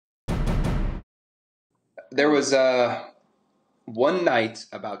there was one night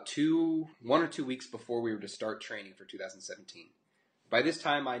about 1 or 2 weeks before we were to start training for 2017. By this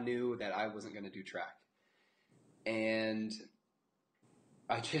time, I knew that I wasn't going to do track. And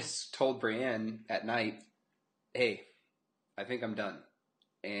I just told Brianne at night, hey, I think I'm done.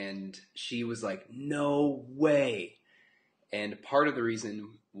 And she was like, no way. And part of the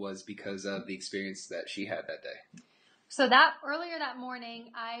reason was because of the experience that she had that day. So earlier that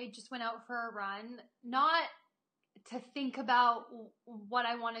morning, I just went out for a run, not to think about what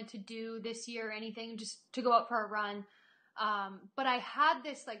I wanted to do this year or anything, just to go out for a run. But I had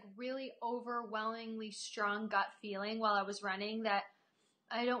this like really overwhelmingly strong gut feeling while I was running that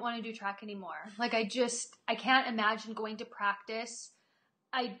I don't want to do track anymore. Like I can't imagine going to practice.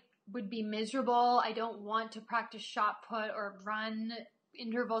 I would be miserable. I don't want to practice shot put or run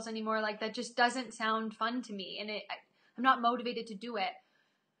intervals anymore. Like that just doesn't sound fun to me. And I'm not motivated to do it.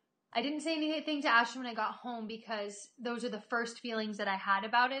 I didn't say anything to Ashton when I got home because those are the first feelings that I had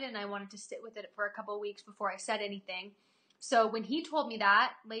about it. And I wanted to sit with it for a couple of weeks before I said anything. So when he told me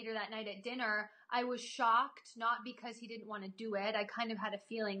that later that night at dinner, I was shocked, not because he didn't want to do it. I kind of had a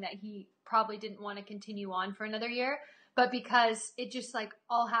feeling that he probably didn't want to continue on for another year, but because it just like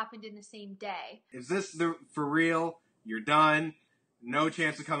all happened in the same day. Is this for real? You're done? No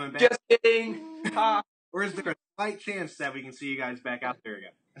chance of coming back? Just kidding. Or is there a slight chance that we can see you guys back out there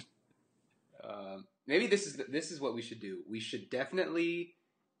again? Maybe this is what we should do. We should definitely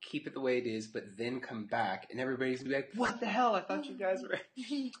keep it the way it is, but then come back, and everybody's gonna be like, "What the hell? I thought you guys were."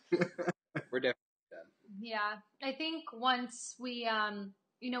 We're definitely done. Yeah, I think once we,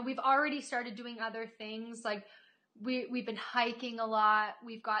 we've already started doing other things. Like we've been hiking a lot.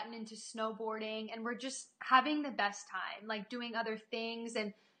 We've gotten into snowboarding, and we're just having the best time. Like doing other things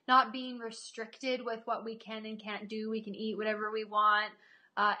and not being restricted with what we can and can't do. We can eat whatever we want,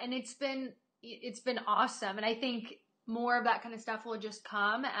 and it's been awesome. And I think more of that kind of stuff will just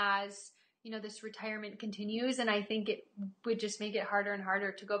come as, this retirement continues. And I think it would just make it harder and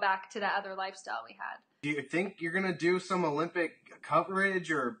harder to go back to that other lifestyle we had. Do you think you're going to do some Olympic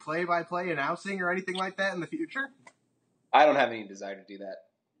coverage or play-by-play announcing or anything like that in the future? I don't have any desire to do that.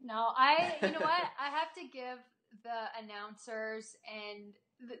 No, you know what? I have to give the announcers and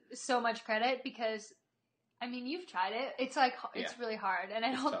so much credit because you've tried it. It's like, it's really hard. And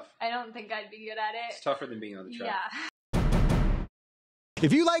I don't think I'd be good at it. It's tougher than being on the track. Yeah.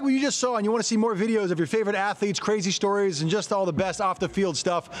 If you like what you just saw and you want to see more videos of your favorite athletes, crazy stories, and just all the best off-the-field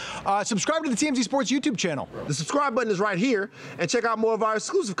stuff, subscribe to the TMZ Sports YouTube channel. The subscribe button is right here, and check out more of our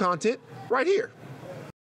exclusive content right here.